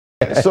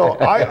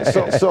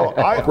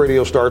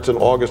Radio starts in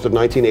August of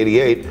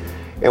 1988.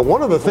 And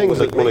one of the things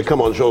that when they come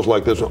on shows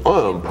like this,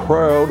 I'm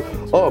proud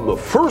I'm the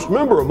first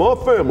member of my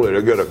family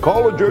to get a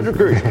college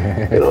education.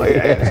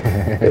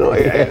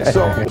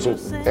 So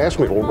ask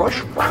me, well,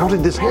 Rush, how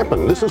did this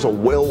happen? This is a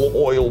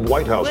well-oiled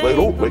White House. They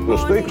don't make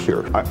mistakes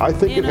here. I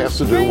think it has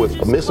to do with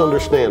a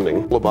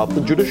misunderstanding about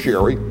the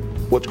judiciary,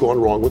 what's gone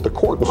wrong with the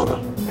courts.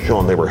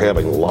 Sean, they were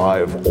having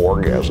live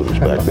orgasms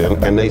back then,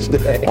 and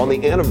on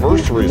the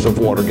anniversaries of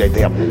Watergate,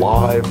 they have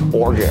live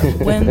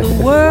orgasms. When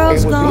the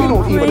world's we gone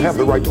don't crazy, even have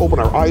the right to open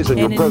our eyes in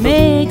your and it presence.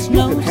 makes You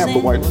no can have the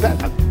sense.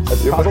 right.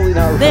 That's totally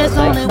not There's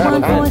only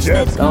one voice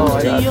that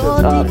comes to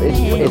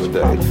your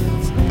defense.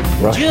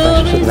 Rush,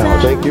 thanks for sitting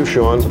down. Thank you,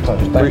 Sean.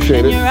 Appreciate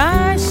And it. your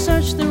eyes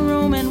search the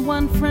room, and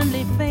one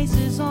friendly face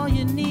is all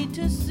you need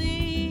to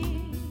see.